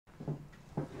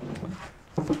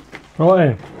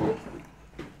Right then,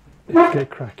 let's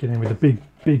get cracking in with a big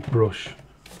brush,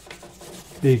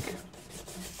 big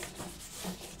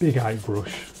 8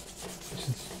 brush,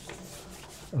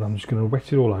 and I'm just going to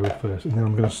wet it all over first, and then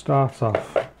I'm going to start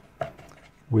off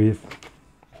with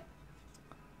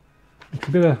a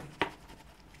bit of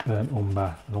burnt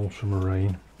umber and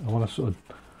ultramarine. I want a sort of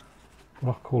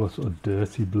what I call a sort of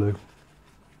dirty blue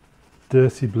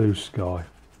sky.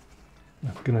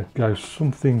 I'm going to go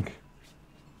something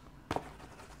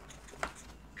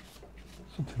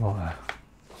like that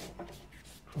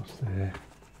across there.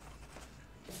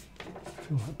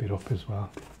 Fill that bit up as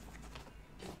well.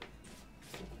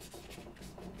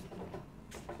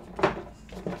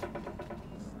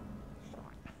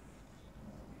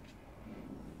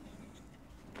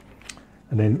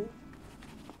 And then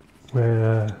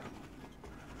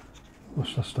what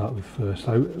should I start with first?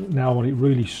 So now I want it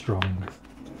really strong,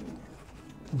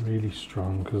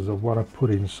 because I want to put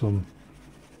in some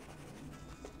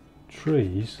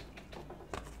trees.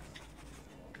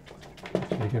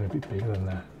 They're going to be bigger than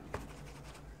that.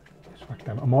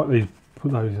 I might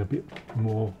put those in a bit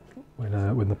more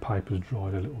when the paper's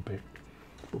dried a little bit.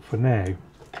 But for now,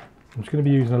 I'm just going to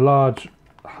be using a large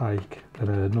hake and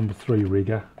a number 3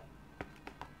 rigger.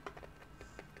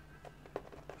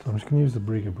 So I'm just going to use the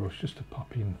brigger brush just to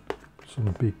pop in some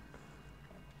big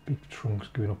trunks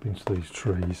going up into these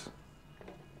trees.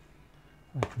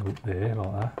 They can go up there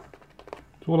like that.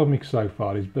 So all I've mixed so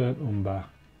far is burnt umber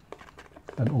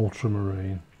and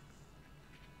ultramarine.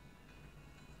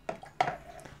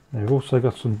 Now we've also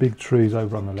got some big trees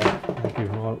over on the left. I'll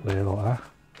give them right up there like that.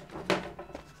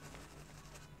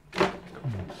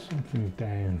 Come on, something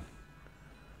down.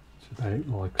 It's about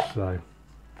like so.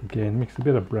 Again, mix a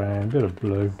bit of brown, a bit of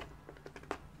blue.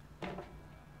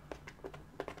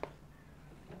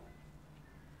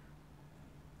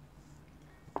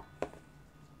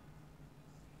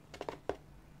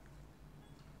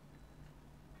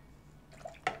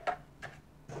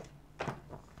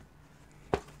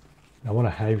 I want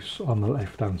a house on the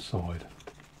left hand side,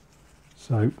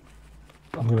 so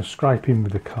I'm going to scrape in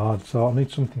with the card, so I need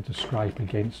something to scrape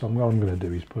against. So what I'm going to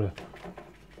do is put a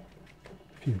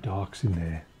few darks in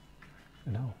there,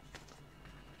 and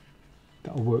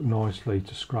that'll work nicely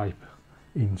to scrape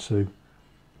into.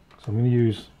 So I'm going to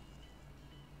use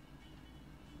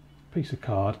a piece of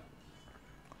card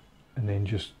and then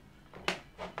just,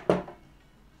 if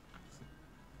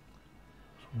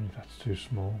that's too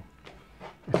small.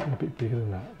 It's a bit bigger than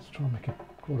that. Let's try and make it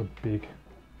quite a big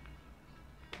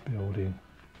building.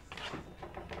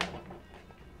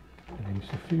 And then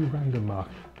just a few random marks.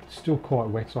 It's still quite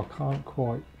wet, so I can't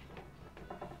quite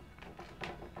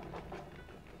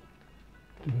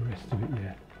do the rest of it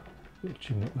yet. A little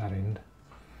chin up that end.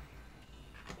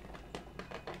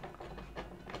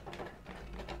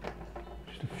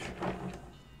 Just a few.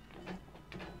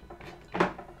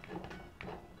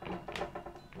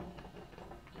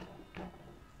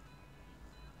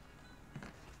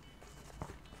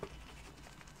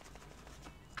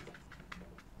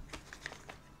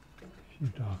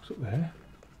 Darks up there.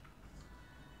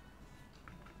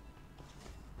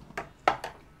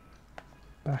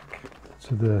 Back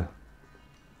to the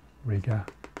rigger.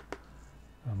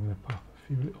 I'm going to pop a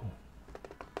few little,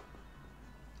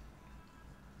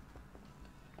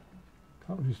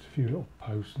 just a few little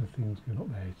posts and things going up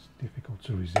there. It's difficult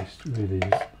to resist, it really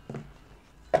is.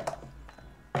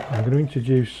 I'm going to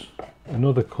introduce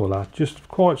another colour, just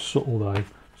quite subtle though.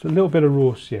 It's a little bit of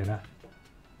raw sienna.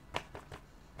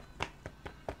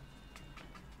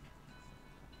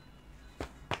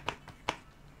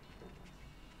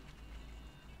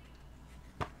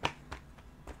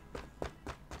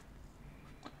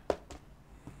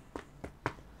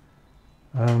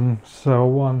 So I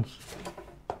want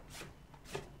a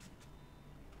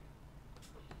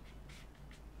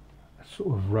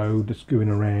sort of road that's going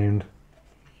around.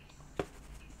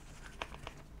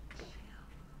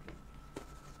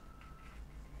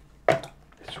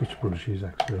 Switch brushes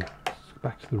actually. Let's go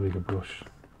back to the rigger brush.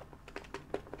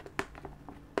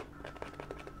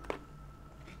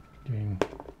 Again,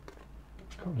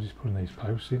 can't resist putting these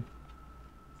posts in.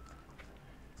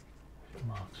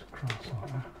 Marks across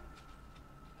like that.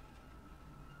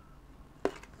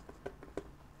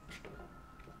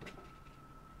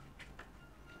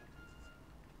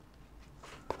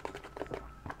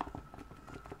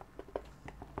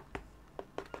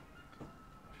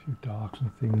 A few darks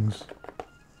and things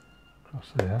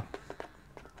across there.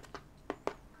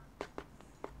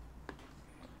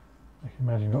 I can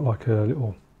imagine got like a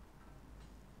little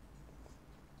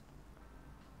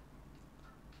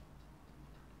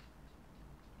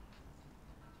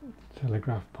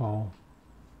telegraph pole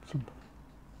bottom.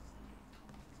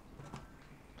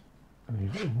 And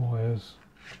these little wires.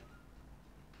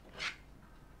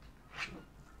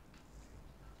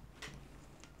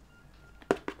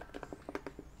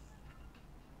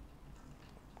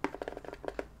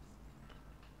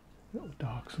 Little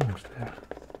dark smokes there.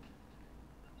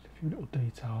 A few little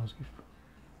details,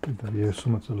 give the viewer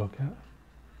something to look at.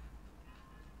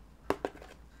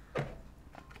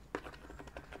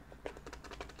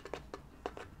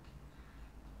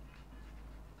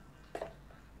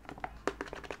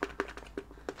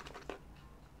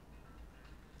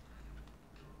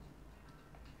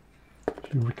 A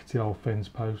few rickety old fence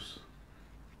posts.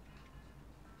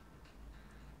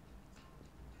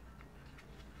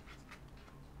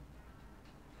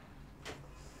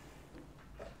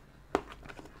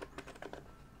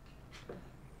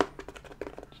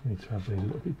 Need to have these a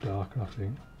little bit darker, I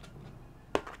think.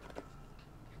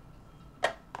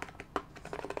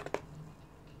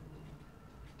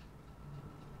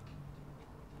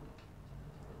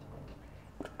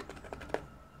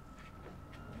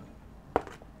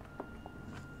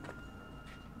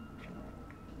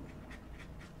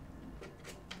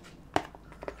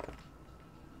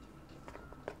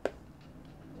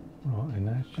 Right, and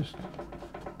now it's just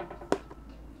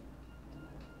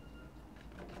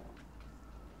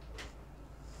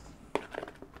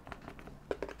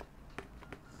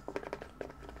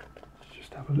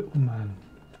have a little man.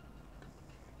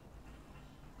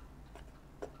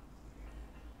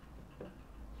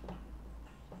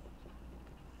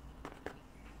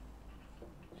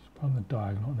 Just put on the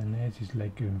diagonal, and then there's his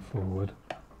leg going forward.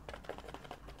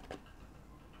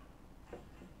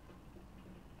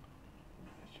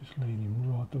 It's just leaning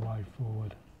right the way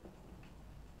forward.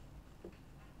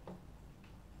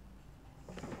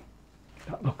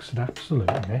 That looks an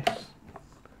absolute mess.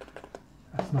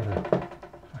 That's not a...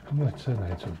 I'm going to turn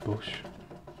that into a bush.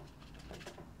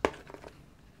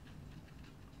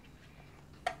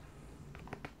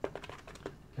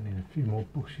 And then a few more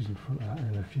bushes in front of that,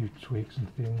 and a few twigs and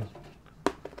things.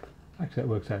 Actually, that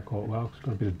works out quite well because it's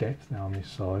got a bit of depth now on this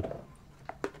side.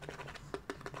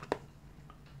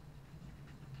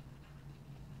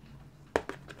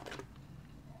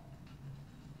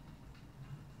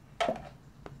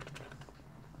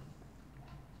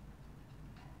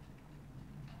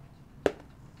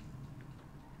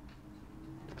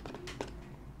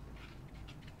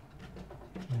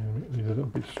 A little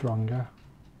bit stronger.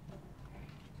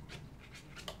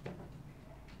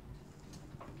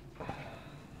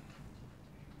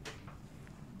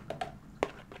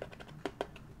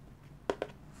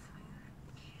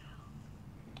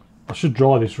 I should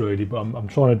dry this really, but I'm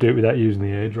trying to do it without using the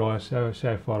hairdryer. See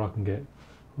how far I can get.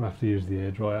 I'll have to use the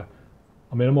hairdryer.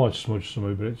 I mean, I might smudge some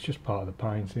of it, but it's just part of the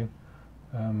painting.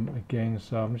 Again,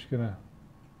 so I'm just gonna.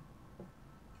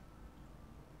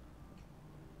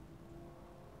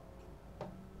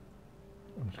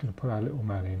 I'm just going to put our little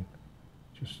man in,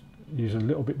 just use a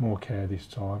little bit more care this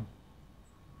time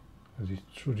as he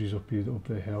trudges up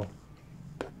the hill.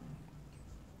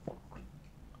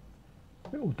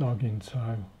 Little dog in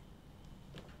tow.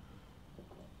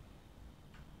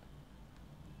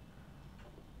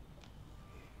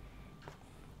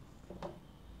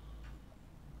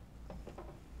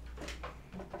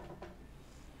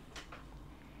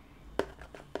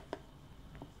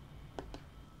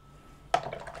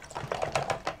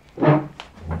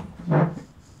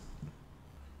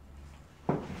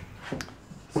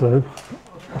 So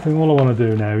I think all I want to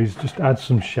do now is just add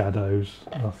some shadows,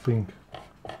 and I think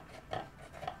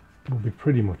we'll be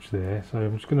pretty much there. So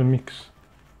I'm just going to mix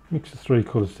the three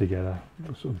colours together,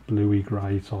 a sort of bluey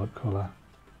grey type colour.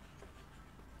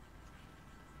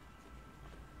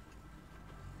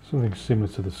 Something similar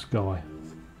to the sky.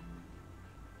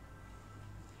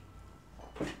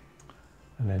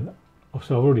 And then,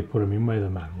 so I've already put them in where the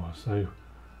man was, so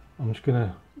I'm just going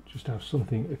to have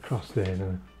something across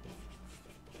there.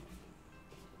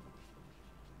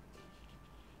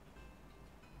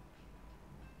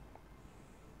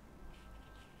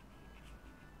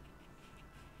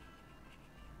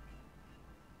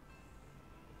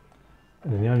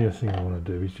 And then the only other thing I want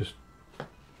to do is just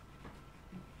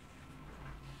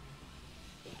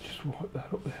wipe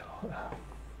that up there like that.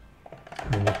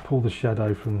 And then just pull the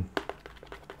shadow from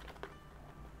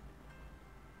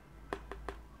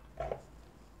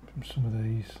some of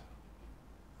these.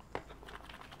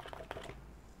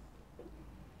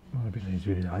 Might have been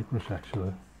easier with the paintbrush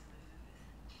actually.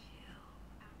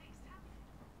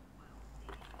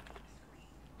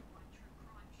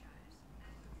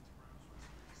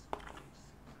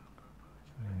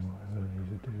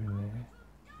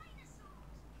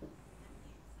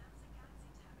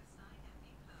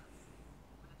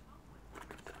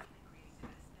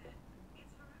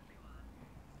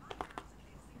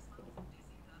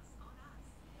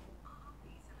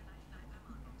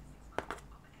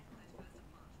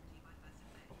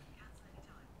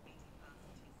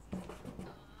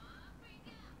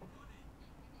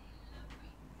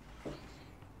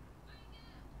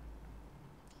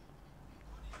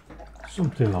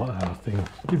 Something like that, I think.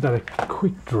 Give that a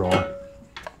quick dry.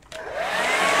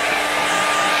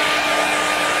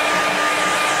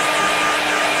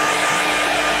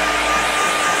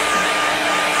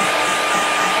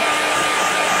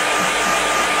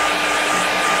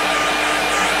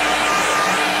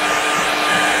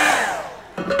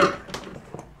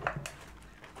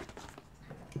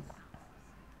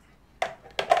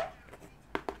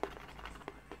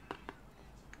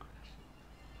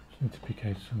 Need to pick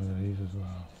out some of these as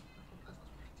well.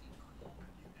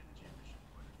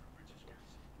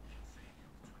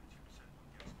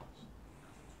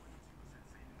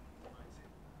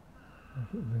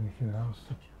 If there's anything else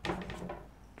to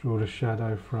draw the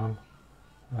shadow from.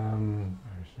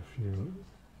 There's a few.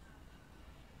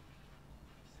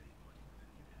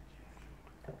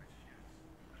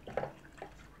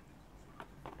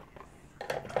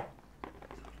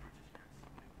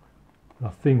 I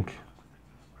think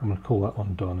I'm going to call that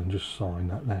one done and just sign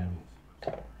that down.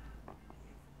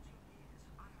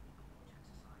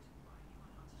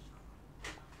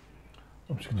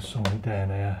 I'm just going to sign it down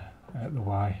here, out of the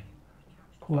way.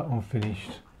 Call that one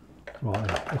finished. Right,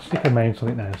 let's stick a mount on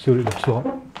it now, see what it looks like.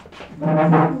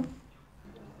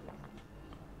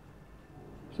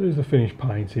 So here's the finished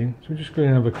painting. So we're just going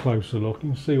to have a closer look.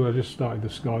 You can see where I just started the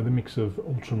sky, the mix of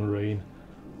ultramarine,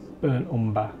 burnt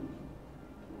umber,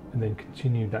 and then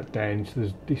continued that down into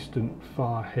those distant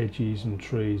far hedges and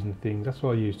trees and things. That's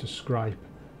what I used to scrape,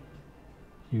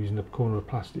 using the corner of a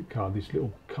plastic card, this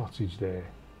little cottage there.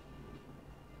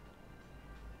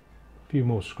 A few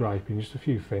more scraping, just a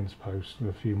few fence posts and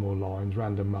a few more lines,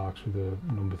 random marks with a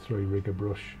number 3 rigger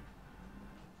brush.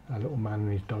 A little man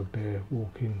and his dog there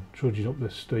walking, trudging up the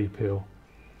steep hill.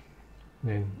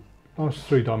 And then nice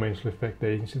 3-dimensional effect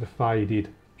there. You can see the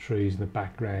faded trees in the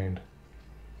background,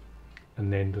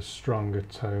 and then the stronger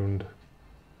toned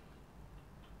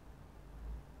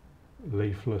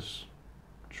leafless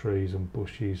trees and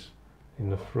bushes in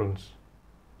the front.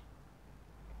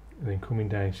 And then coming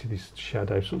down, you see this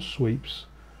shadow sort of sweeps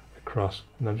across,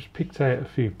 and I've just picked out a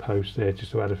few posts there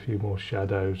just to add a few more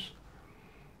shadows,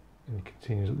 and it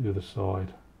continues at the other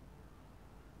side.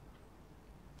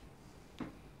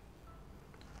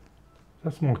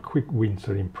 That's my quick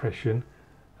Winsor impression.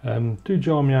 Do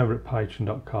join me over at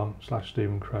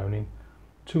patreon.com/Stephen Cronin.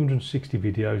 260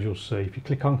 videos you'll see. If you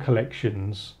click on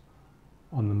collections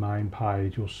on the main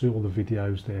page, you'll see all the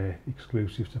videos there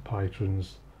exclusive to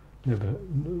patrons.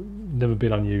 Never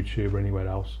been on YouTube or anywhere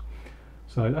else.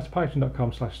 So that's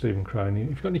patreon.com/Stephen Cronin. If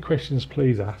you've got any questions,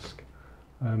 please ask.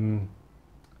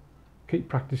 Keep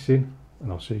practicing,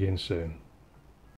 and I'll see you again soon.